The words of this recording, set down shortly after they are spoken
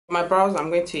My brows, I'm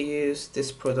going to use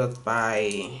this product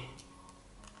by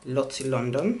Lottie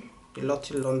London, the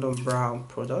Lottie London brow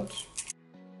product.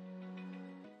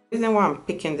 The reason why I'm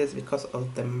picking this because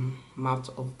of the mouth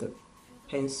of the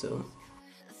pencil.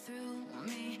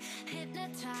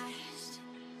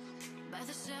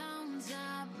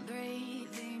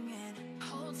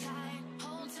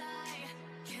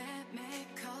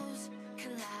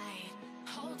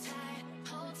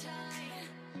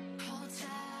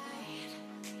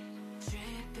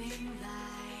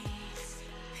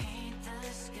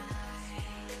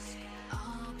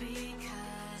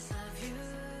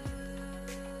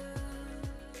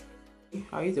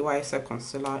 I'll use the YSL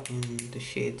concealer in the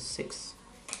shade 6.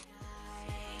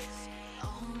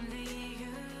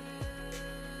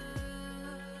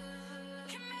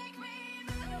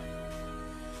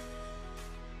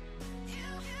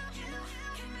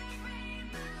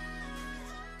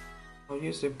 I'll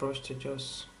use the brush to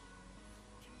just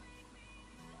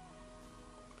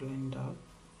blend out.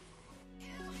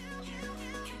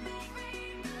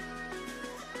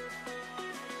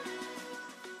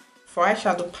 For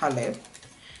eyeshadow palette,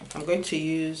 I'm going to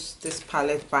use this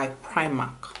palette by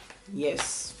Primark.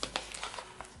 Yes,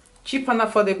 cheap and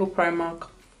affordable Primark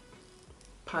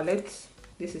palette.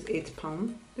 This is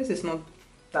 £8. This is not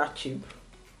that cheap.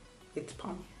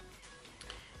 £8.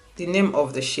 The name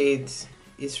of the shade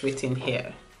is written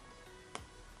here.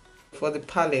 For the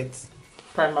palette,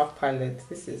 Primark palette,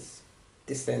 this is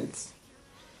decent.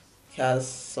 It has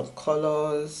some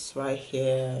colors right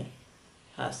here.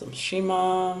 Has some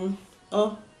shimmer.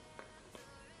 Oh,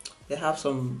 they have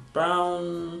some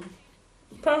brown.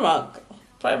 Primark.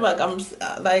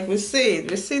 I'm like, we're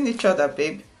seeing each other,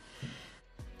 babe.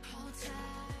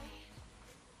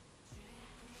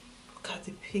 Look at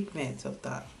the pigment of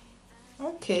that.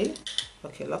 Okay,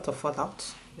 a lot of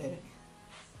fallout there.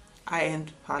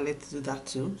 High-end palette do that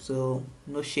too, so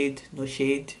no shade.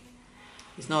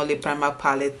 It's not only Primark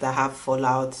palette that have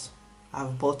fallout.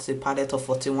 I've bought a palette of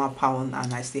 £41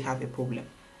 and I still have a problem.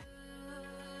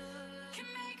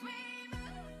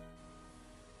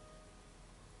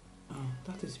 Oh,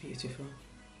 that is beautiful.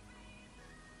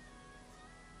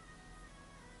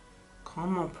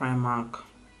 Come on, Primark.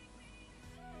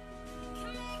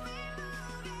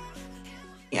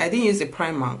 I didn't use the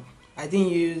Primark. I didn't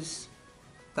use,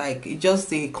 like, it's just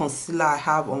the concealer I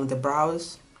have on the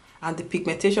brows, and the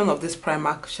pigmentation of this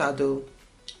Primark shadow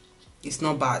is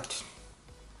not bad.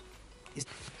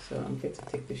 So I'm going to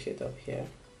take the shade up here.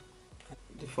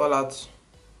 The fallout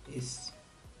is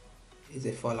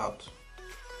a fallout.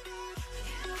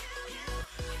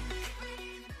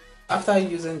 After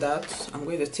using that, I'm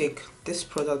going to take this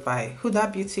product by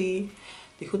Huda Beauty,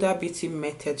 the Huda Beauty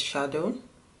Method Shadow.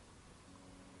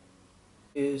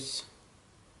 Use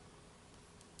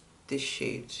this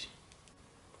shade.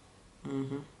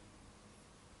 It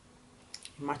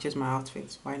matches my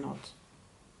outfit. Why not?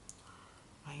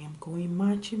 I am going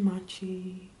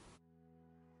matchy.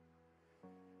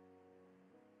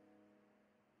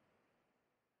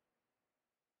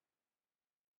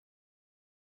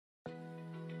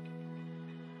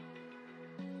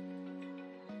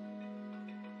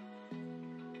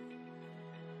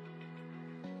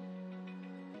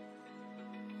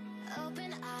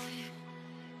 Open eye,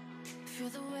 feel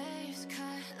the waves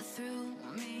cut through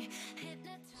me.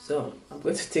 So I'm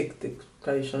going to take the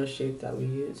traditional shade that we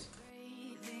use.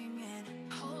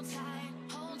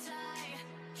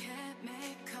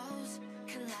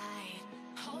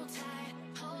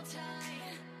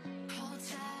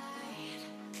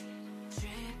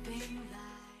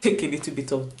 Take a little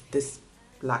bit of this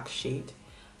black shade,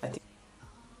 I think,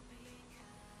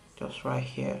 just right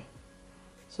here,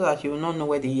 so that you will not know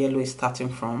where the yellow is starting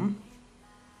from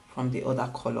the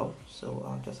other color. So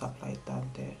I'll just apply it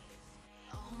down there.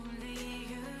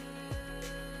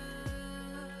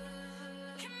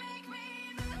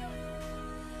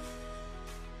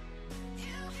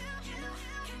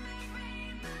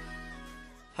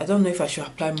 I don't know if I should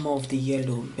apply more of the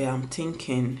yellow, but I'm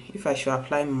thinking if I should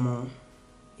apply more,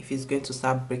 if it's going to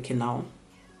start breaking out,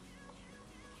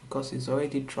 because it's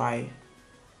already dry.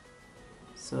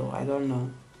 So I don't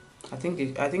know. I think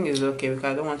it's okay because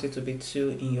I don't want it to be too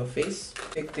in your face.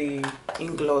 Take the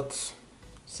Inglot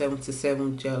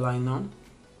 77 gel liner.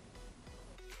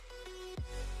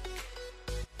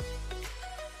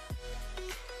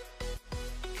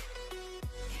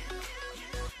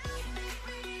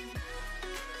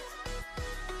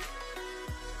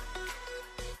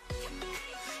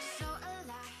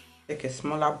 Take a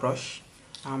smaller brush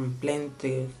and blend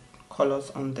the colors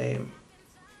on the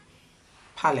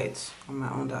palette on my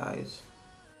under eyes.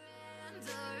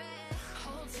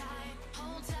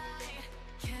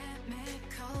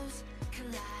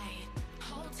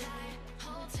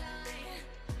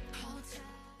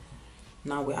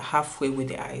 Now we are halfway with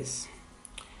the eyes.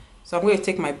 So I'm going to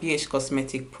take my BH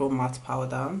Cosmetic Pro Matte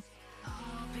Powder,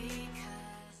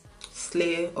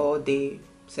 Slay All Day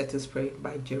Setting Spray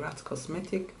by Gerard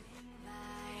Cosmetic.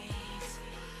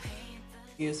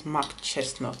 Use MAC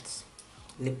Chestnut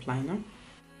lip liner.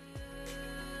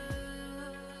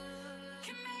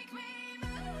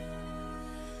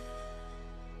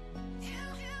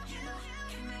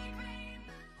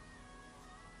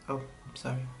 Oh,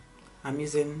 sorry. I'm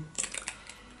using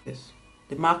this,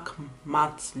 the MAC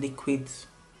Matte Liquid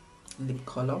Lip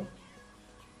Color.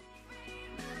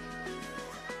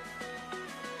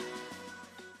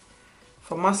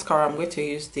 For mascara, I'm going to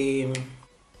use the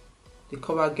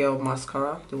CoverGirl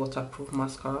mascara, the waterproof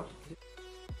mascara.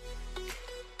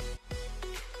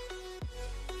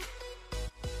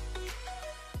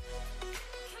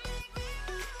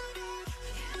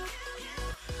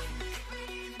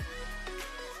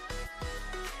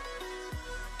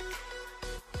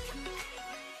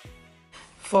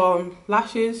 For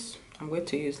lashes, I'm going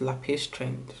to use La Piche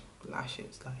Trend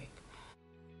lashes.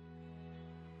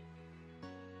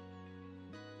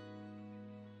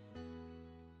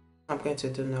 I'm going to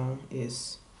do now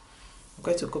is I'm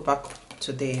going to go back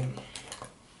to the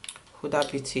Huda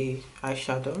Beauty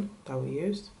eyeshadow that we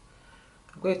used.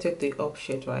 I'm going to take the up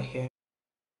shade right here.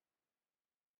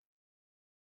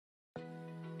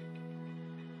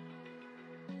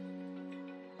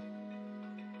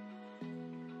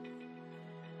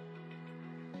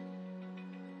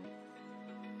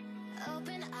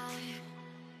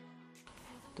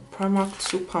 The Primark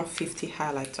 £2.50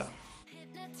 highlighter.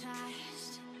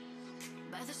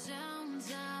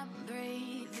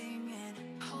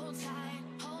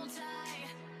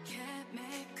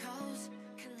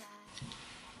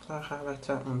 Apply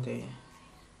highlighter on the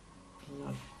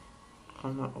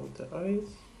corner of the eyes.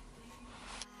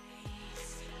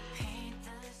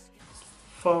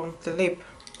 For the lip,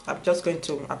 I'm just going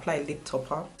to apply lip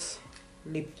topper.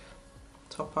 Lip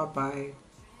topper by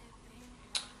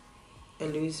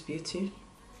Louise Beauty.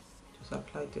 Just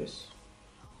apply this.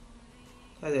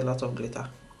 There's a lot of glitter.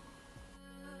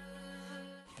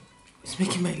 It's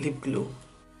making my lip glow.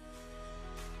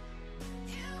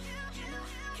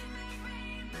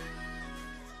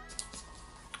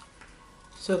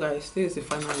 So guys, this is the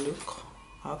final look.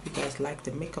 I hope you guys like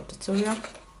the makeup tutorial.